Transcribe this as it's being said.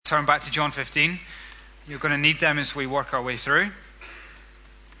turn back to John 15. You're going to need them as we work our way through.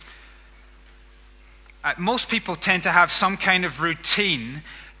 Most people tend to have some kind of routine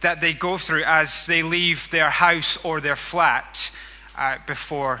that they go through as they leave their house or their flat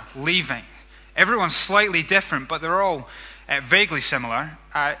before leaving. Everyone's slightly different, but they're all vaguely similar.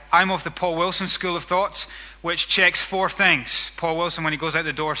 I'm of the Paul Wilson school of thought, which checks 4 things. Paul Wilson, when he goes out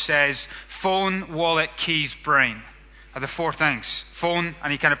the door, says, phone, wallet, keys, brain. Are the 4 things. Phone,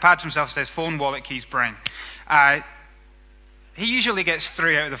 and he kind of pats himself and says, phone, wallet, keys, brain. He usually gets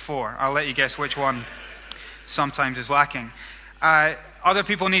 3 out of the 4. I'll let you guess which one sometimes is lacking. Other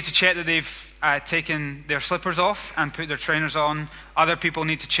people need to check that they've taken their slippers off and put their trainers on. Other people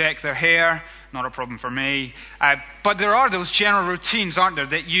need to check their hair. Not a problem for me. But there are those general routines, aren't there,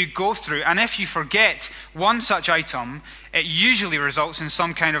 that you go through. And if you forget one such item, it usually results in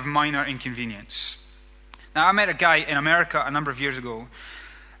some kind of minor inconvenience. Now, I met a guy in America a number of years ago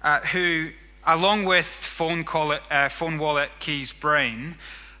who, along with phone, wallet, keys, brain,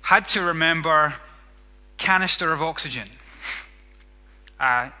 had to remember canister of oxygen.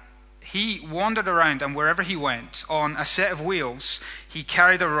 He wandered around, and wherever he went, on a set of wheels, he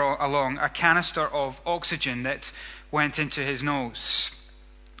carried along a canister of oxygen that went into his nose.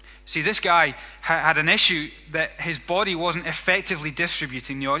 See, this guy had an issue that his body wasn't effectively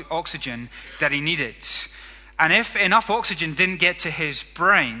distributing the oxygen that he needed. And if enough oxygen didn't get to his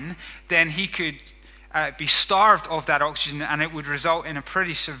brain, then he could be starved of that oxygen, and it would result in a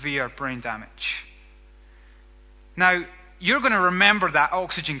pretty severe brain damage. Now, you're going to remember that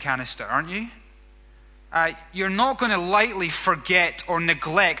oxygen canister, aren't you? You're not going to lightly forget or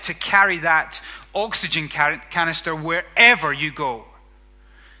neglect to carry that oxygen canister wherever you go.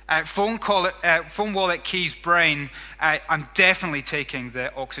 Phone, wallet, keys, brain, I'm definitely taking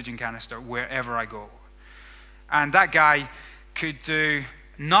the oxygen canister wherever I go. And that guy could do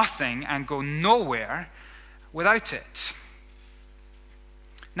nothing and go nowhere without it.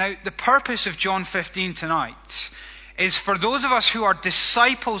 Now, the purpose of John 15 tonight is for those of us who are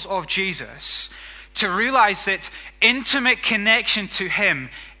disciples of Jesus to realize that intimate connection to him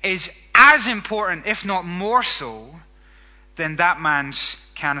is as important, if not more so, than that man's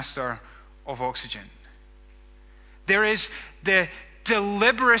canister of oxygen. There is the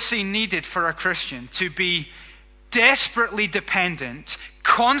deliberacy needed for a Christian to be desperately dependent,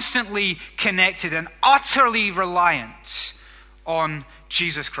 constantly connected, and utterly reliant on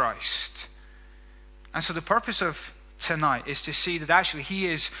Jesus Christ. And so the purpose of tonight is to see that actually he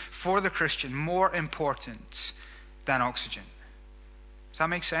is, for the Christian, more important than oxygen. Does that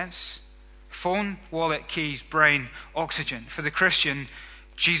make sense? Phone, wallet, keys, brain, oxygen. For the Christian,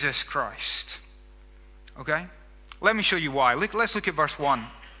 Jesus Christ. Okay? Let me show you why. Let's look at verse 1.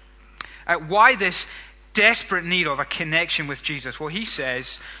 Why this desperate need of a connection with Jesus? Well, he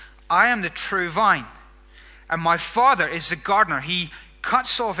says, I am the true vine, and my Father is the gardener. He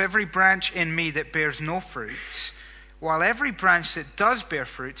cuts off every branch in me that bears no fruit, while every branch that does bear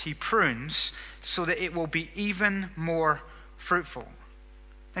fruit, he prunes so that it will be even more fruitful.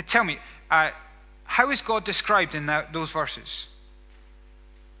 Now tell me, how is God described in those verses?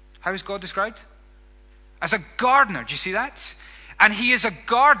 How is God described? As a gardener. Do you see that? And he is a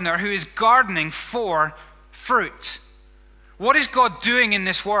gardener who is gardening for fruit. What is God doing in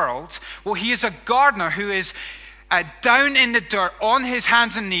this world? Well, he is a gardener who is down in the dirt, on his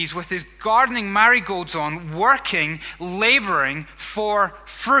hands and knees, with his gardening marigolds on, working, laboring for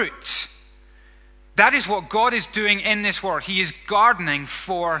fruit. That is what God is doing in this world. He is gardening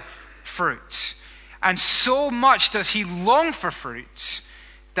for fruit. And so much does he long for fruit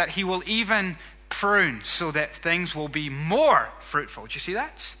that he will even prune so that things will be more fruitful. Do you see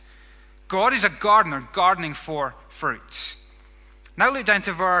that? God is a gardener gardening for fruit. Now look down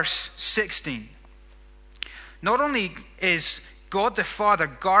to verse 16. Not only is God the Father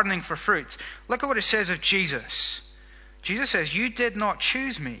gardening for fruit, look at what it says of Jesus. Jesus says, you did not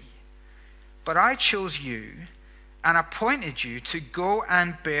choose me, but I chose you and appointed you to go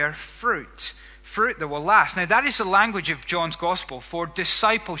and bear fruit. Fruit that will last. Now that is the language of John's Gospel for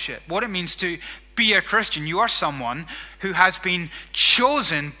discipleship. What it means to be a Christian. You are someone who has been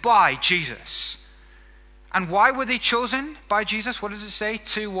chosen by Jesus. And why were they chosen by Jesus? What does it say?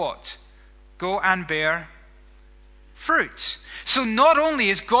 To what? Go and bear fruit. So not only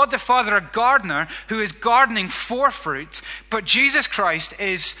is God the Father a gardener who is gardening for fruit, but Jesus Christ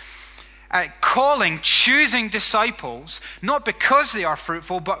is choosing disciples, not because they are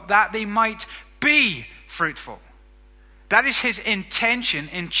fruitful, but that they might be fruitful. That is his intention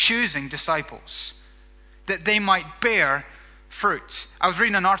in choosing disciples, that they might bear fruit. I was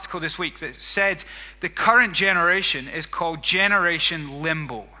reading an article this week that said the current generation is called Generation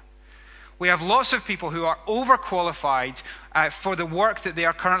Limbo. We have lots of people who are overqualified for the work that they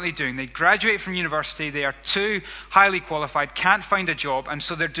are currently doing. They graduate from university, they are too highly qualified, can't find a job, and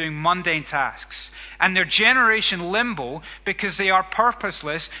so they're doing mundane tasks. And they're generation limbo because they are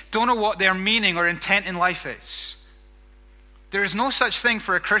purposeless, don't know what their meaning or intent in life is. There is no such thing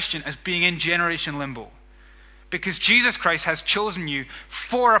for a Christian as being in generation limbo, because Jesus Christ has chosen you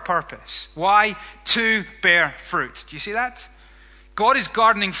for a purpose. Why? To bear fruit. Do you see that? God is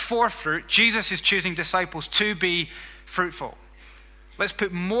gardening for fruit. Jesus is choosing disciples to be fruitful. Let's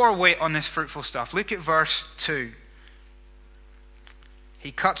put more weight on this fruitful stuff. Look at verse 2.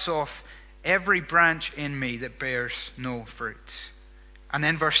 He cuts off every branch in me that bears no fruit. And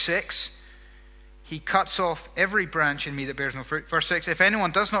then verse 6. He cuts off every branch in me that bears no fruit. Verse 6. If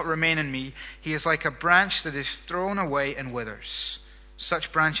anyone does not remain in me, he is like a branch that is thrown away and withers.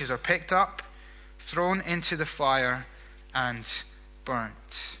 Such branches are picked up, thrown into the fire, and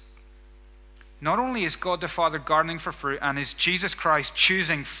burnt. Not only is God the Father gardening for fruit and is Jesus Christ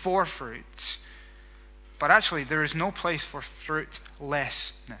choosing for fruit, but actually there is no place for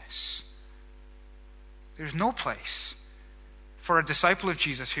fruitlessness. There's no place for a disciple of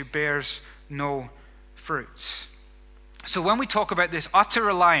Jesus who bears no fruit. So when we talk about this utter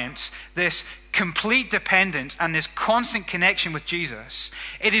reliance, this complete dependence, and this constant connection with Jesus,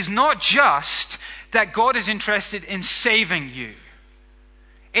 it is not just that God is interested in saving you.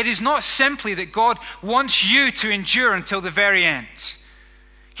 It is not simply that God wants you to endure until the very end.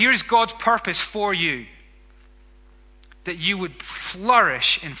 Here is God's purpose for you: that you would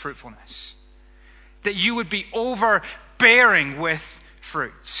flourish in fruitfulness, that you would be overbearing with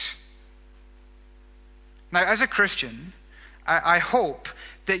fruit. Now, as a Christian, I hope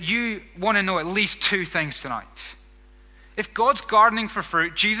that you want to know at least two things tonight. If God's gardening for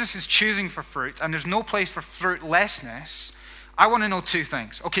fruit, Jesus is choosing for fruit, and there's no place for fruitlessness, I want to know two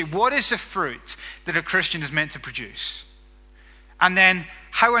things. Okay, what is the fruit that a Christian is meant to produce? And then,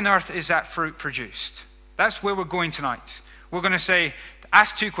 how on earth is that fruit produced? That's where we're going tonight. We're going to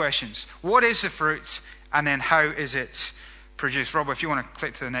ask two questions. What is the fruit? And then, how is it produced? Rob, if you want to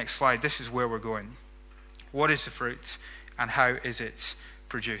click to the next slide, this is where we're going. What is the fruit? And how is it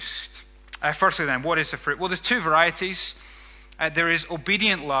produced? Firstly then, what is the fruit? Well, there's two varieties. There is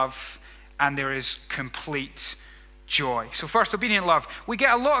obedient love, and there is complete joy. So first, obedient love. We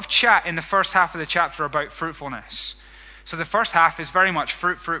get a lot of chat in the first half of the chapter about fruitfulness. So the first half is very much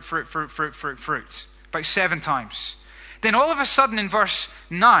fruit, about 7 times. Then all of a sudden in verse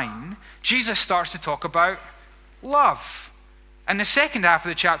 9, Jesus starts to talk about love. And the second half of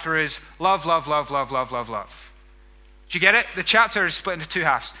the chapter is love, love, love, love, love, love, love. Do you get it? The chapter is split into two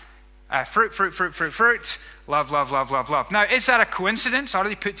halves. Fruit, love, love, love, love, love. Now, is that a coincidence? Are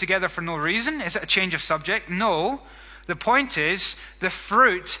they put together for no reason? Is it a change of subject? No. The point is, the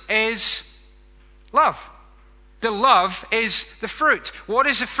fruit is love. The love is the fruit. What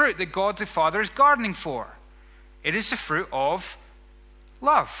is the fruit that God the Father is gardening for? It is the fruit of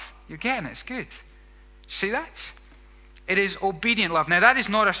love. You're getting it. It's good. See that? It is obedient love. Now, that is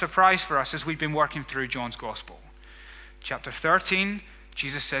not a surprise for us as we've been working through John's Gospel. Chapter 13,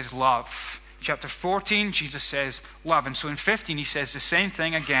 Jesus says love. Chapter 14, Jesus says love. And so in 15, he says the same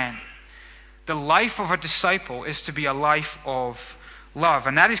thing again. The life of a disciple is to be a life of love.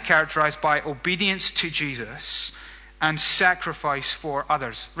 And that is characterized by obedience to Jesus and sacrifice for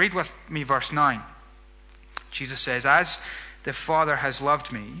others. Read with me verse 9. Jesus says, as the Father has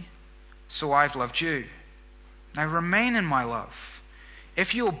loved me, so I've loved you. Now remain in my love.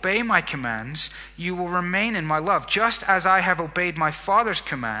 If you obey my commands, you will remain in my love, just as I have obeyed my Father's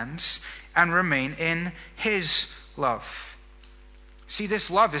commands and remain in his love. See, this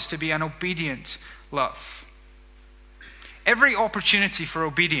love is to be an obedient love. Every opportunity for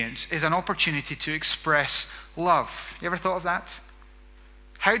obedience is an opportunity to express love. You ever thought of that?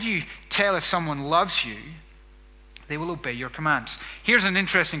 How do you tell if someone loves you? They will obey your commands. Here's an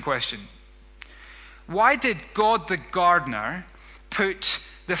interesting question. Why did God the gardener put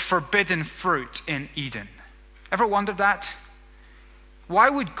the forbidden fruit in Eden? Ever wondered that? Why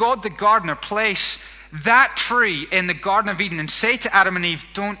would God the gardener place that tree in the Garden of Eden and say to Adam and Eve,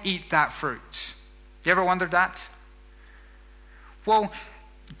 don't eat that fruit? You ever wondered that? Well,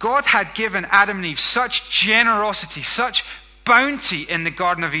 God had given Adam and Eve such generosity, such bounty in the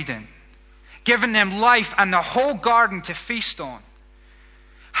Garden of Eden, given them life and the whole garden to feast on.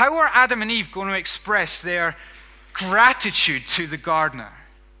 How are Adam and Eve going to express their gratitude to the gardener?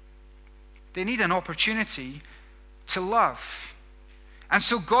 They need an opportunity to love. And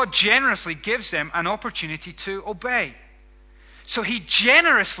so God generously gives them an opportunity to obey. So he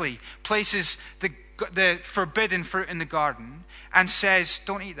generously places the forbidden fruit in the garden and says,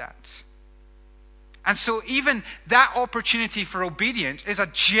 don't eat that. And so even that opportunity for obedience is a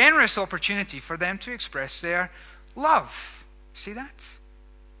generous opportunity for them to express their love. See that?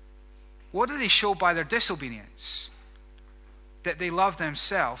 What do they show by their disobedience? That they love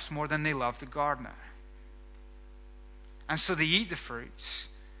themselves more than they love the gardener. And so they eat the fruits,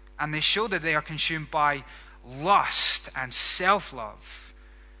 and they show that they are consumed by lust and self-love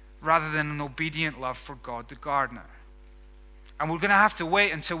rather than an obedient love for God the gardener. And we're going to have to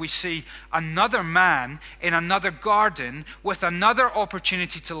wait until we see another man in another garden with another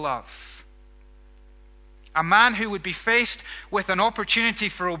opportunity to love. A man who would be faced with an opportunity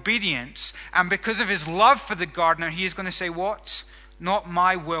for obedience, and because of his love for the gardener, he is going to say, what? Not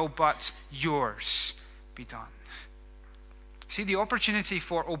my will, but yours be done. See, the opportunity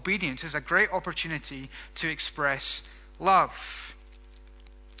for obedience is a great opportunity to express love.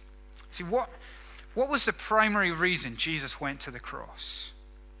 See, what was the primary reason Jesus went to the cross?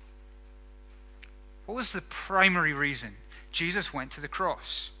 What was the primary reason Jesus went to the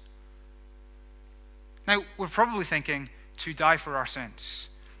cross? Now, we're probably thinking to die for our sins,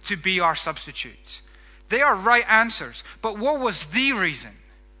 to be our substitute. They are right answers, but what was the reason?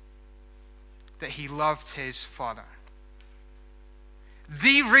 That he loved his Father.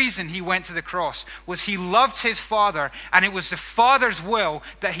 The reason he went to the cross was he loved his Father, and it was the Father's will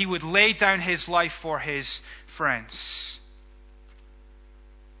that he would lay down his life for his friends.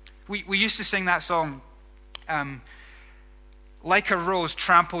 We used to sing that song, like a rose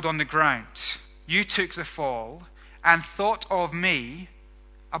trampled on the ground, you took the fall and thought of me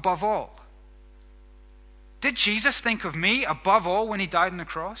above all. Did Jesus think of me above all when he died on the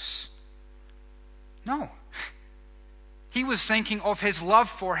cross? No. He was thinking of his love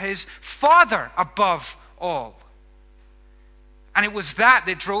for his Father above all. And it was that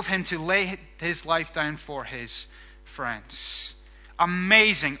drove him to lay his life down for his friends.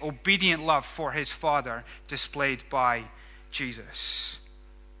 Amazing, obedient love for his Father displayed by Jesus.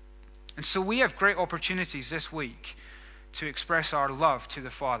 And so we have great opportunities this week to express our love to the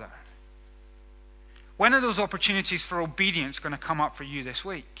Father. When are those opportunities for obedience going to come up for you this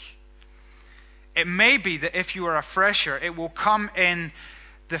week? It may be that if you are a fresher, it will come in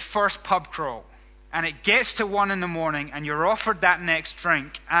the first pub crawl. And it gets to 1 a.m. and you're offered that next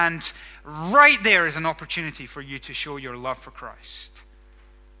drink. And right there is an opportunity for you to show your love for Christ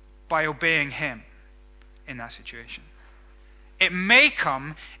by obeying him in that situation. It may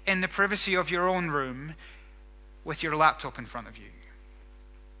come in the privacy of your own room with your laptop in front of you.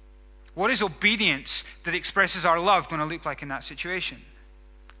 What is obedience that expresses our love going to look like in that situation?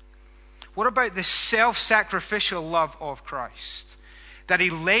 What about the self-sacrificial love of Christ? That he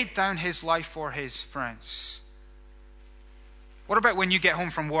laid down his life for his friends. What about when you get home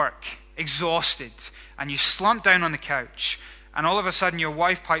from work, exhausted, and you slump down on the couch, and all of a sudden your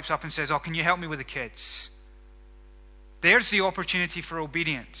wife pipes up and says, "Oh, can you help me with the kids?" There's the opportunity for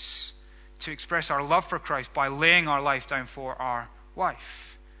obedience, to express our love for Christ by laying our life down for our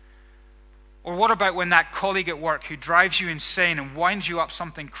wife. Or what about when that colleague at work who drives you insane and winds you up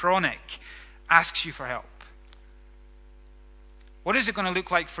something chronic asks you for help? What is it going to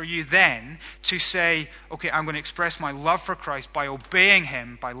look like for you then to say, okay, I'm going to express my love for Christ by obeying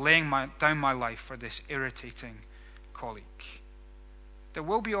him, by laying down my life for this irritating colleague? There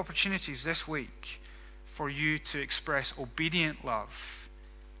will be opportunities this week for you to express obedient love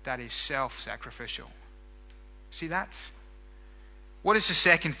that is self-sacrificial. See that? What is the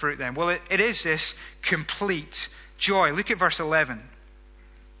second fruit then? Well, it is this complete joy. Look at verse 11.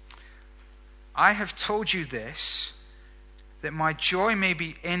 I have told you this, that my joy may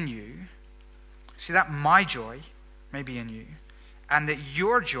be in you. See that? My joy may be in you, and that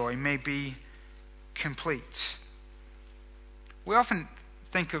your joy may be complete. We often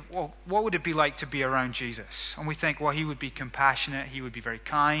think of, well, what would it be like to be around Jesus? And we think, well, he would be compassionate, he would be very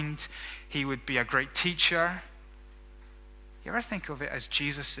kind, he would be a great teacher. You ever think of it as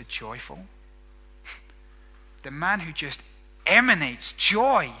Jesus the joyful? The man who just emanates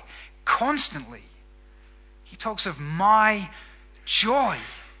joy constantly. He talks of my joy.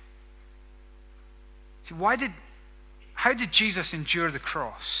 See, how did Jesus endure the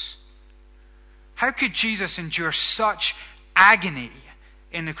cross? How could Jesus endure such agony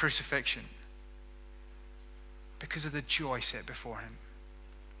in the crucifixion? Because of the joy set before him.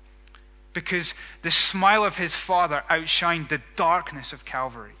 Because the smile of his Father outshined the darkness of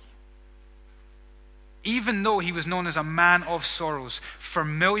Calvary. Even though he was known as a man of sorrows,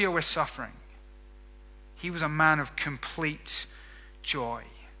 familiar with suffering, he was a man of complete joy.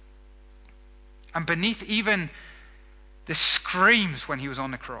 And beneath even the screams when he was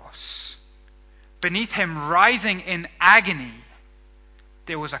on the cross, beneath him writhing in agony,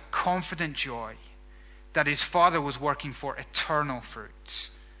 there was a confident joy that his Father was working for eternal fruit.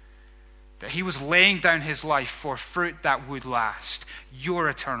 That he was laying down his life for fruit that would last. Your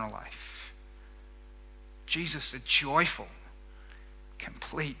eternal life. Jesus, the joyful,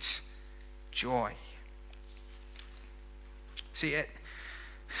 complete joy. See,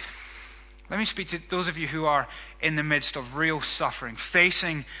 let me speak to those of you who are in the midst of real suffering,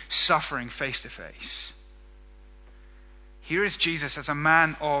 facing suffering face to face. Here is Jesus as a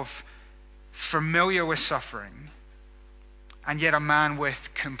man of familiar with suffering, and yet a man with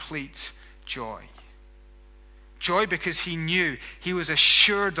complete joy. Joy because he knew, he was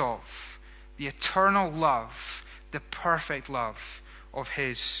assured of the eternal love, the perfect love of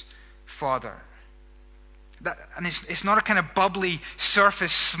his Father. And it's not a kind of bubbly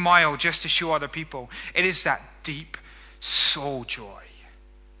surface smile just to show other people. It is that deep soul joy.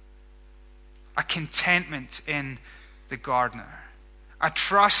 A contentment in the gardener. A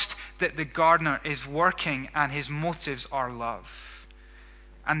trust that the gardener is working and his motives are love.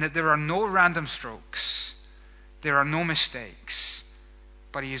 And that there are no random strokes. There are no mistakes.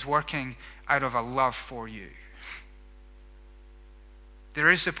 But he is working out of a love for you.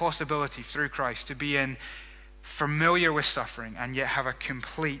 There is the possibility through Christ to be familiar with suffering and yet have a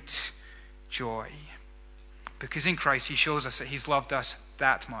complete joy. Because in Christ he shows us that he's loved us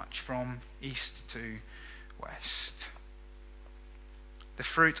that much from east to west. The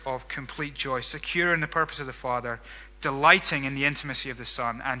fruit of complete joy, secure in the purpose of the Father, delighting in the intimacy of the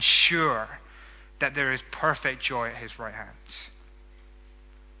Son, and sure that there is perfect joy at his right hand.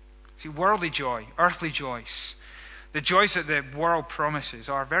 See, worldly joy, earthly joys, the joys that the world promises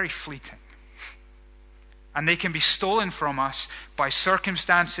are very fleeting. And they can be stolen from us by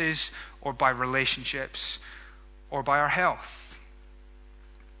circumstances or by relationships or by our health.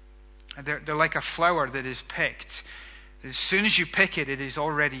 They're like a flower that is picked. As soon as you pick it, it is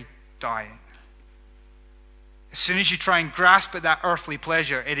already dying. As soon as you try and grasp at that earthly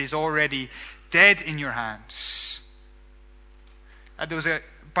pleasure, it is already dead in your hands. There was a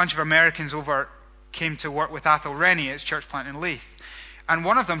bunch of Americans came to work with Athol Rennie at his church plant in Leith. And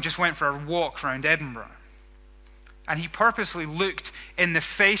one of them just went for a walk around Edinburgh. And he purposely looked in the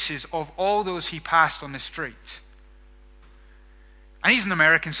faces of all those he passed on the street. And he's an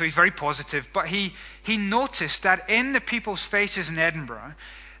American, so he's very positive. But he noticed that in the people's faces in Edinburgh,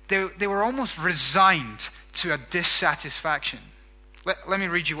 they were almost resigned to a dissatisfaction. Let me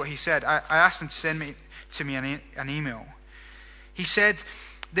read you what he said. I asked him to send to me an email. He said,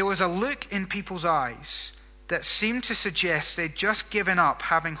 there was a look in people's eyes that seemed to suggest they'd just given up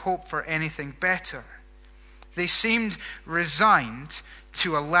having hope for anything better. They seemed resigned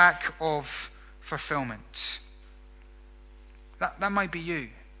to a lack of fulfillment. That might be you.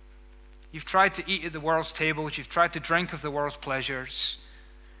 You've tried to eat at the world's tables. You've tried to drink of the world's pleasures.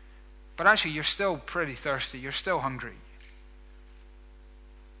 But actually, you're still pretty thirsty. You're still hungry.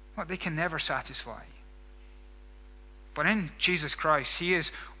 Well, they can never satisfy. But in Jesus Christ, he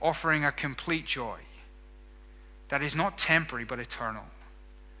is offering a complete joy that is not temporary but eternal.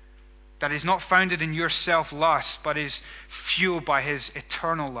 That is not founded in your self-lust, but is fueled by his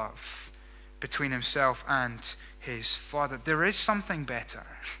eternal love between himself and his Father. There is something better.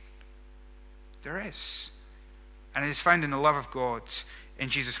 There is. And it is found in the love of God in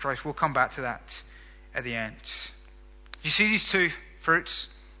Jesus Christ. We'll come back to that at the end. You see these two fruits?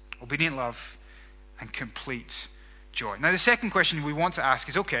 Obedient love and complete joy. Now the second question we want to ask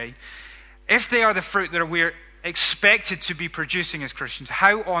is, okay, if they are the fruit that we're expected to be producing as Christians,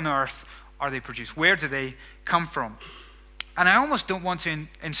 how on earth are they produced? Where do they come from? And I almost don't want to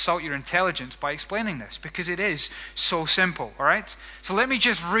insult your intelligence by explaining this, because it is so simple, all right? So let me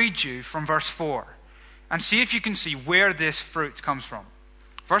just read you from verse 4 and see if you can see where this fruit comes from.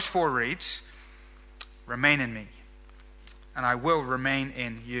 Verse 4 reads, "Remain in me, and I will remain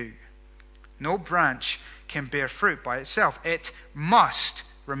in you. No branch can bear fruit by itself. It must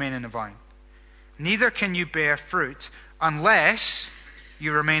remain in the vine. Neither can you bear fruit unless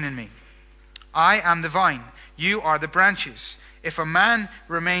you remain in me. I am the vine, you are the branches. If a man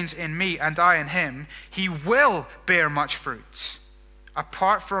remains in me and I in him, he will bear much fruit.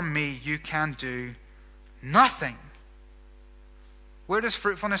 Apart from me, you can do nothing." Where does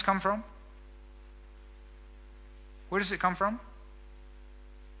fruitfulness come from? Where does it come from?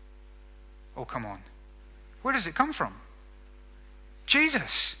 Oh, come on. Where does it come from?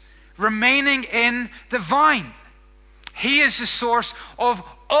 Jesus. Remaining in the vine. He is the source of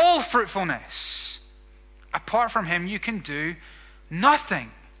all fruitfulness. Apart from him, you can do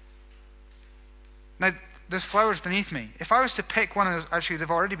nothing. Now, there's flowers beneath me. If I was to pick one of those, actually,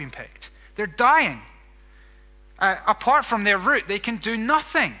 they've already been picked. They're dying. Apart from their root, they can do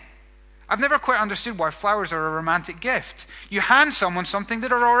nothing. I've never quite understood why flowers are a romantic gift. You hand someone something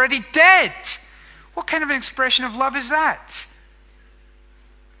that are already dead. What kind of an expression of love is that?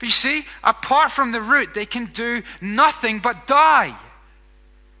 But you see, apart from the root, they can do nothing but die.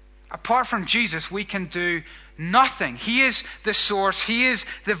 Apart from Jesus, we can do nothing. He is the source. He is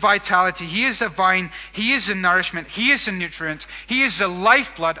the vitality. He is the vine. He is the nourishment. He is the nutrient. He is the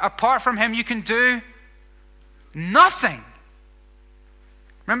lifeblood. Apart from him, you can do nothing.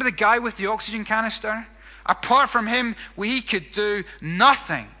 Remember the guy with the oxygen canister? Apart from him, we could do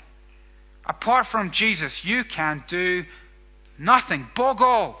nothing. Apart from Jesus, you can do nothing.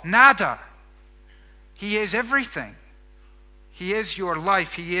 Bogo, nada. He is everything. He is your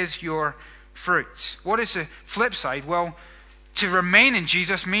life. He is your fruit. What is the flip side? Well, to remain in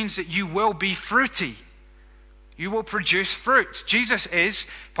Jesus means that you will be fruity. You will produce fruit. Jesus is,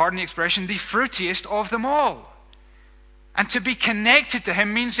 pardon the expression, the fruitiest of them all. And to be connected to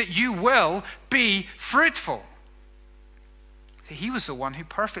him means that you will be fruitful. See, he was the one who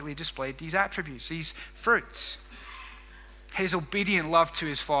perfectly displayed these attributes, these fruits. His obedient love to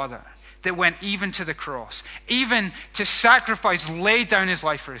his Father that went even to the cross, even to sacrifice, lay down his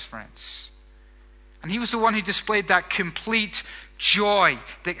life for his friends. And he was the one who displayed that complete joy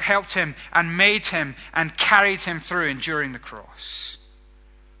that helped him and made him and carried him through enduring the cross.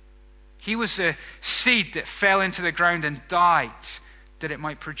 He was the seed that fell into the ground and died that it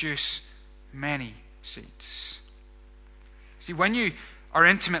might produce many seeds. See, when you are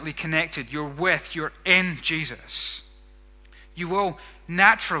intimately connected, you're in Jesus, you will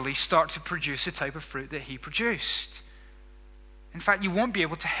naturally start to produce the type of fruit that he produced. In fact, you won't be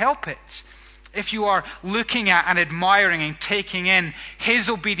able to help it. If you are looking at and admiring and taking in his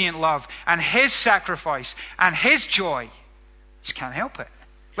obedient love and his sacrifice and his joy, you just can't help it.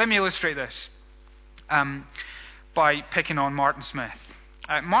 Let me illustrate this by picking on Martin Smith.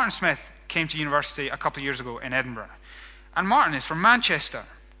 Martin Smith came to university a couple of years ago in Edinburgh. And Martin is from Manchester.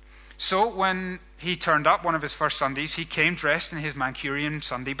 So when he turned up one of his first Sundays, he came dressed in his Mancunian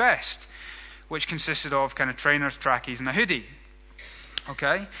Sunday best, which consisted of kind of trainers, trackies, and a hoodie.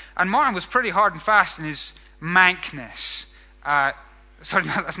 Okay? And Martin was pretty hard and fast in his mankness. Sorry,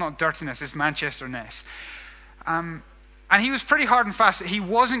 that's not dirtiness, it's Manchester-ness. And he was pretty hard and fast that he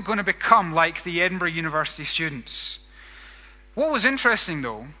wasn't going to become like the Edinburgh University students. What was interesting,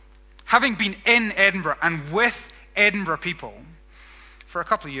 though, having been in Edinburgh and with Edinburgh people for a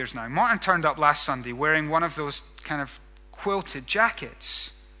couple of years now, Martin turned up last Sunday wearing one of those kind of quilted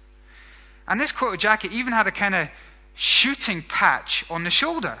jackets. And this quilted jacket even had a kind of shooting patch on the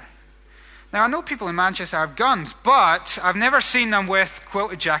shoulder. Now, I know people in Manchester have guns, but I've never seen them with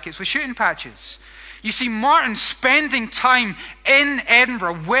quilted jackets with shooting patches. You see, Martin spending time in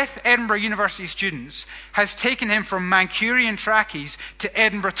Edinburgh with Edinburgh University students has taken him from Mancunian trackies to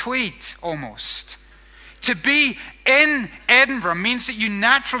Edinburgh tweed, almost. To be in Edinburgh means that you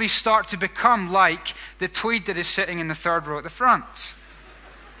naturally start to become like the tweed that is sitting in the third row at the front.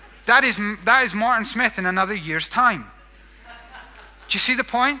 That is Martin Smith in another year's time. Do you see the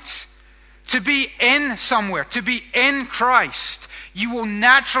point? To be in somewhere, to be in Christ, you will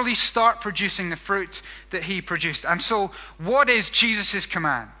naturally start producing the fruit that he produced. And so, what is Jesus'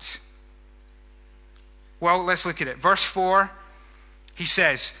 command? Well, let's look at it. Verse 4, he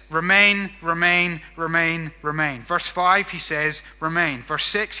says, remain, remain, remain, remain. Verse 5, he says, remain. Verse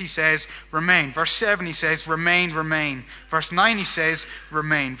 6, he says, remain. Verse 7, he says, remain, remain. Verse 9, he says,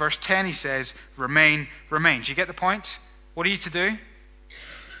 remain. Verse 10, he says, remain, remain. Do you get the point? What are you to do?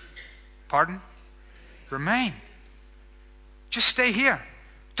 Pardon? Remain. Just stay here.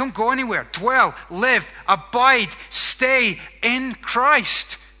 Don't go anywhere. Dwell, live, abide, stay in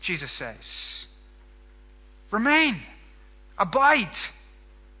Christ, Jesus says. Remain. Abide.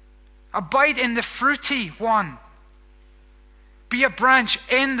 Abide in the fruity one. Be a branch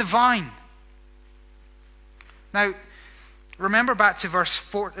in the vine. Now, remember back to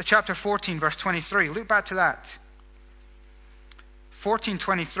chapter 14, verse 23. Look back to that.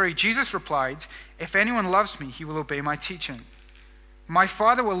 14:23, Jesus replied, "If anyone loves me, he will obey my teaching. My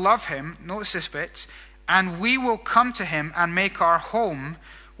Father will love him," notice this bit, "and we will come to him and make our home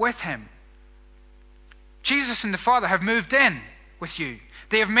with him." Jesus and the Father have moved in with you.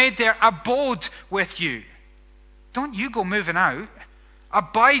 They have made their abode with you. Don't you go moving out.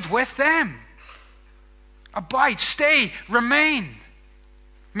 Abide with them. Abide, stay, remain.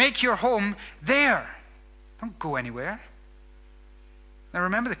 Make your home there. Don't go anywhere. Now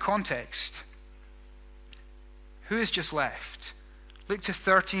remember the context. Who has just left? Look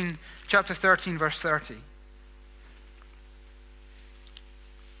to chapter 13, verse 30.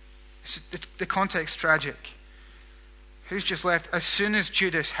 The context is tragic. Who's just left? As soon as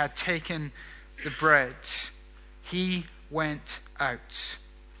Judas had taken the bread, he went out,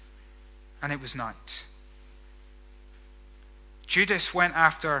 and it was night. Judas went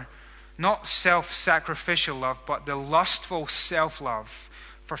after not self-sacrificial love, but the lustful self-love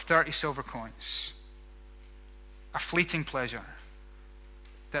for 30 silver coins. A fleeting pleasure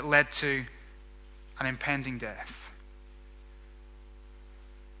that led to an impending death.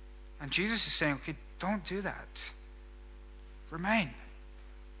 And Jesus is saying, okay, don't do that. Remain.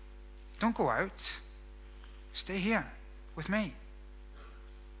 Don't go out. Stay here with me.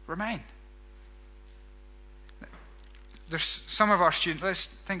 Remain. There's some of our students, let's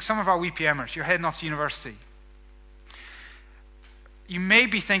think some of our WPMers, you're heading off to university. You may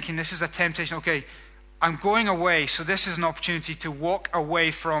be thinking this is a temptation. Okay, I'm going away, so this is an opportunity to walk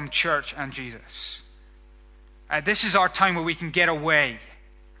away from church and Jesus. This is our time where we can get away.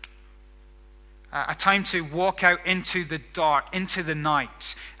 A time to walk out into the dark, into the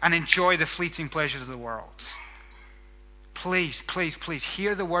night, and enjoy the fleeting pleasures of the world. Please, please, please,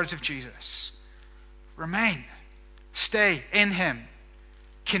 hear the words of Jesus. Remain. Stay in him,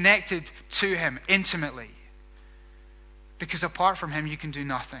 connected to him intimately. Because apart from him, you can do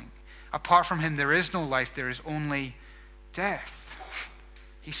nothing. Apart from him, there is no life. There is only death.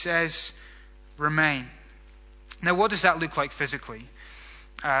 He says, remain. Now, what does that look like physically?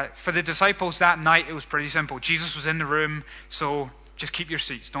 For the disciples that night, it was pretty simple. Jesus was in the room, so just keep your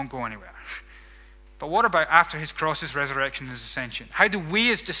seats. Don't go anywhere. But what about after his cross, his resurrection, his ascension? How do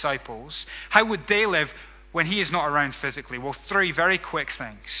we as disciples, how would they live when he is not around physically? Well, 3 very quick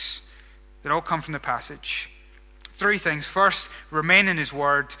things that all come from the passage. 3 things. First, remain in his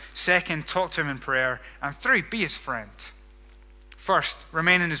word. Second, talk to him in prayer. And 3, be his friend. First,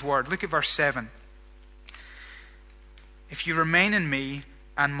 remain in his word. Look at verse 7. If you remain in me,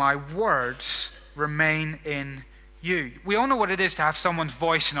 and my words remain in you. We all know what it is to have someone's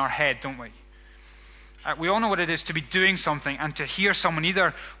voice in our head, don't we? We all know what it is to be doing something and to hear someone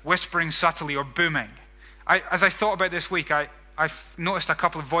either whispering subtly or booming. As I thought about this week, I've noticed a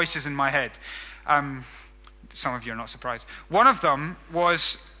couple of voices in my head. Some of you are not surprised. One of them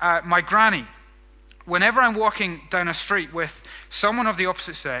was my granny. Whenever I'm walking down a street with someone of the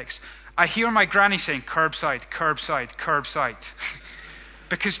opposite sex, I hear my granny saying, curbside, curbside, curbside.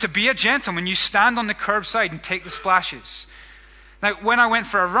 Because to be a gentleman, you stand on the curbside and take the splashes. Now, when I went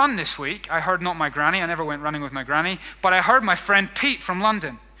for a run this week, I heard not my granny. I never went running with my granny. But I heard my friend Pete from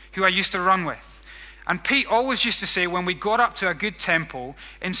London, who I used to run with. And Pete always used to say, when we got up to a good tempo,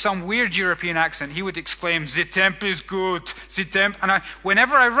 in some weird European accent, he would exclaim, "The tempo is good, the tempo." And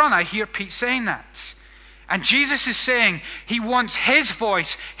whenever I run, I hear Pete saying that. And Jesus is saying he wants his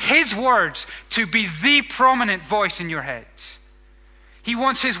voice, his words, to be the prominent voice in your head. He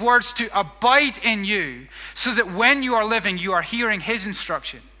wants his words to abide in you so that when you are living, you are hearing his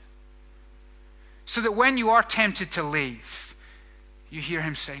instruction. So that when you are tempted to leave, you hear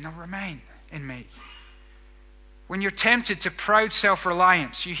him say, "No, remain in me." When you're tempted to proud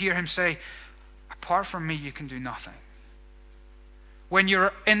self-reliance, you hear him say, "Apart from me, you can do nothing." When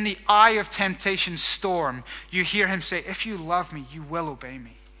you're in the eye of temptation's storm, you hear him say, "If you love me, you will obey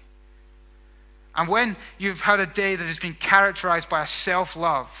me." And when you've had a day that has been characterized by a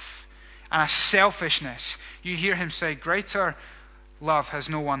self-love and a selfishness, you hear him say, "Greater love has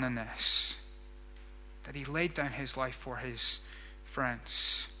no one than this, that he laid down his life for his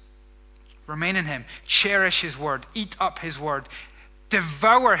friends." Remain in him. Cherish his word. Eat up his word.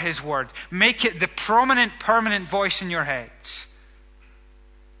 Devour his word. Make it the prominent, permanent voice in your head.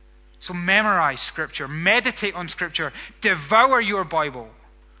 So memorize Scripture. Meditate on Scripture. Devour your Bible,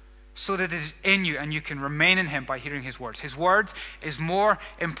 so that it is in you and you can remain in him by hearing his words. His word is more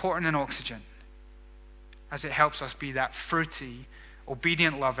important than oxygen, as it helps us be that fruity,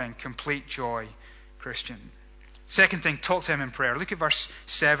 obedient, loving, complete joy Christian. Second thing, talk to him in prayer. Look at verse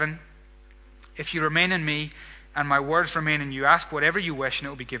 7. If you remain in me and my words remain in you, ask whatever you wish and it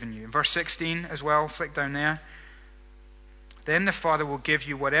will be given you. In verse 16 as well, flick down there. Then the Father will give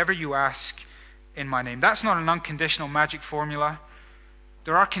you whatever you ask in my name. That's not an unconditional magic formula.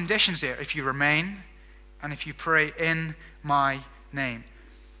 There are conditions there. If you remain and if you pray in my name.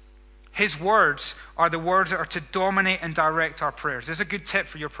 His words are the words that are to dominate and direct our prayers. There's a good tip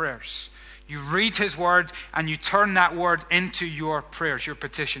for your prayers. You read his word and you turn that word into your prayers, your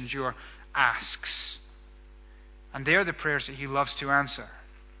petitions, your asks. And they're the prayers that he loves to answer.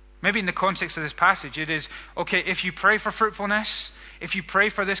 Maybe in the context of this passage, it is, okay, if you pray for fruitfulness, if you pray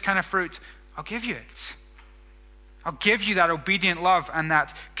for this kind of fruit, I'll give you it. I'll give you that obedient love and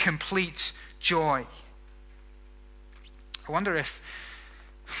that complete joy. I wonder if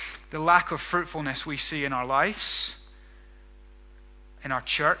the lack of fruitfulness we see in our lives in our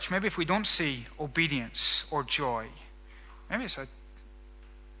church, maybe if we don't see obedience or joy, maybe it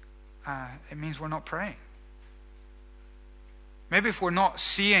means we're not praying. Maybe if we're not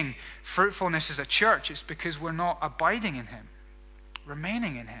seeing fruitfulness as a church, it's because we're not abiding in Him,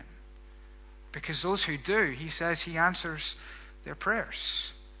 remaining in Him. Because those who do, He says He answers their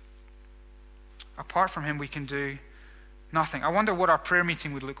prayers. Apart from Him, we can do nothing. I wonder what our prayer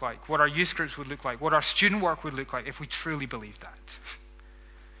meeting would look like, what our youth groups would look like, what our student work would look like if we truly believed that.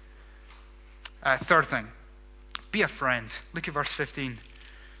 Third thing, be a friend. Look at verse 15.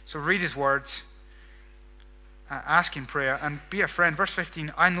 So read His words, ask in prayer, and be a friend. Verse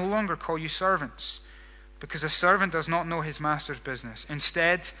 15, I no longer call you servants, because a servant does not know his master's business.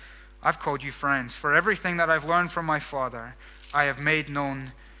 Instead, I've called you friends, for everything that I've learned from my Father, I have made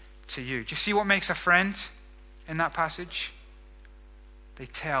known to you. Do you see what makes a friend in that passage? They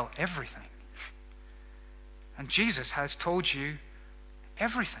tell everything. And Jesus has told you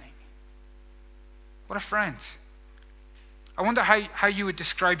everything. What a friend. I wonder how you would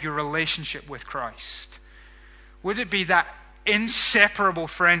describe your relationship with Christ. Would it be that inseparable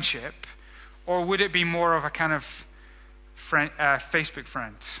friendship, or would it be more of a kind of Facebook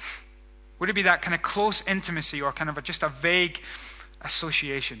friend? Would it be that kind of close intimacy, or kind of just a vague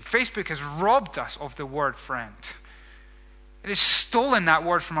association? Facebook has robbed us of the word friend. It has stolen that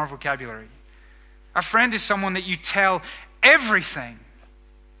word from our vocabulary. A friend is someone that you tell everything.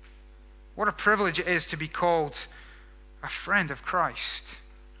 What a privilege it is to be called a friend of Christ.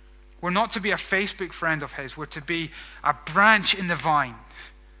 We're not to be a Facebook friend of His. We're to be a branch in the vine,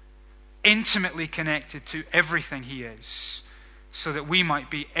 intimately connected to everything He is, so that we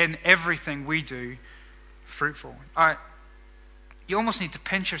might be, in everything we do, fruitful. You almost need to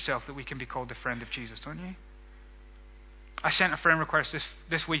pinch yourself that we can be called a friend of Jesus, don't you? I sent a friend request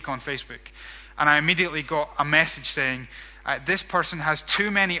this week on Facebook, and I immediately got a message saying, this person has too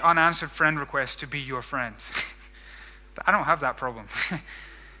many unanswered friend requests to be your friend. I don't have that problem.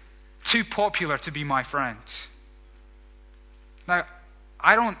 Too popular to be my friend. Now,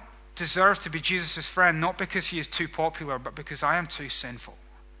 I don't deserve to be Jesus' friend, not because He is too popular, but because I am too sinful.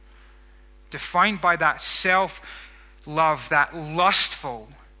 Defined by that self-love, that lustful,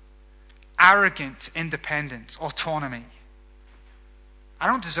 arrogant independence, autonomy. I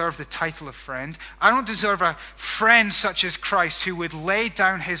don't deserve the title of friend. I don't deserve a friend such as Christ who would lay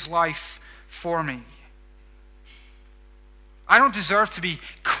down His life for me. I don't deserve to be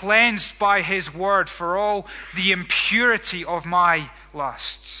cleansed by His word for all the impurity of my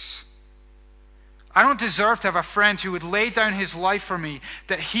lusts. I don't deserve to have a friend who would lay down his life for me,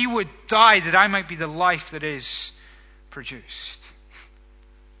 that He would die that I might be the life that is produced.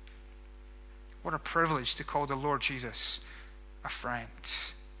 What a privilege to call the Lord Jesus a friend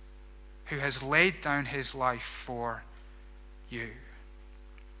who has laid down His life for you.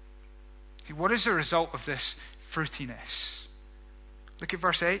 What is the result of this fruitiness? Look at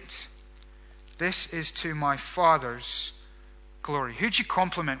verse 8. This is to my Father's glory. Who do you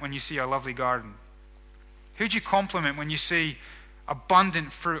compliment when you see a lovely garden? Who do you compliment when you see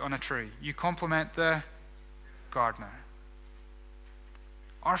abundant fruit on a tree? You compliment the gardener.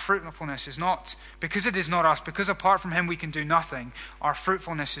 Our fruitfulness is not, because it is not us, because apart from Him we can do nothing, our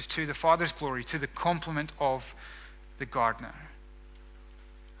fruitfulness is to the Father's glory, to the compliment of the gardener.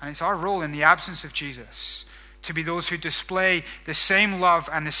 And it's our role in the absence of Jesus to be those who display the same love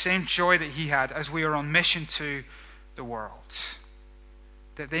and the same joy that He had as we are on mission to the world,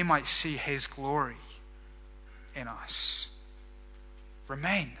 that they might see His glory in us.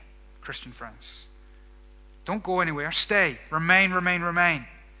 Remain, Christian friends. Don't go anywhere. Stay. Remain, remain, remain.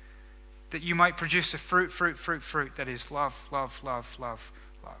 That you might produce the fruit that is love, love, love, love,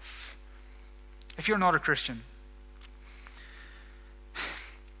 love. If you're not a Christian,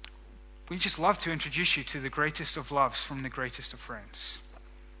 we just love to introduce you to the greatest of loves from the greatest of friends.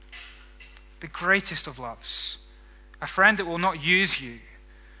 The greatest of loves. A friend that will not use you,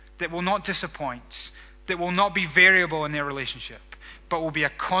 that will not disappoint, that will not be variable in their relationship, but will be a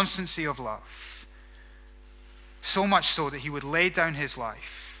constancy of love. So much so that He would lay down His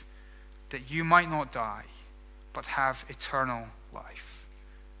life that you might not die, but have eternal life.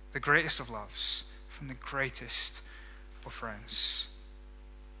 The greatest of loves from the greatest of friends.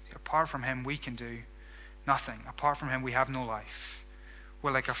 Apart from Him, we can do nothing. Apart from Him, we have no life.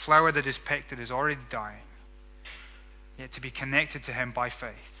 We're like a flower that is picked that is already dying. Yet to be connected to Him by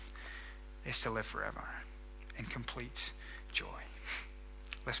faith is to live forever in complete joy.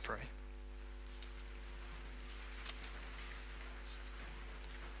 Let's pray.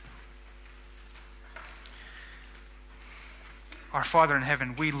 Our Father in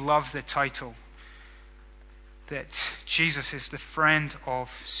heaven, we love the title that Jesus is the friend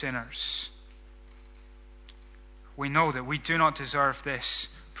of sinners. We know that we do not deserve this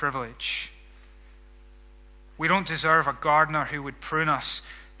privilege. We don't deserve a gardener who would prune us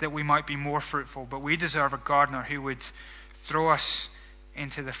that we might be more fruitful, but we deserve a gardener who would throw us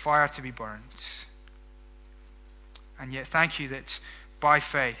into the fire to be burned. And yet, thank you that by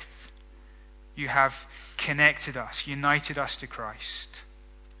faith you have connected us, united us to Christ,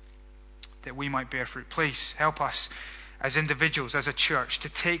 that we might bear fruit. Please help us as individuals, as a church, to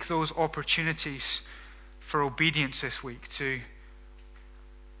take those opportunities for obedience this week to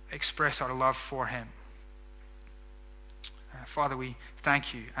express our love for Him. Father, we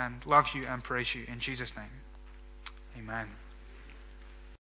thank you and love you and praise you in Jesus' name. Amen.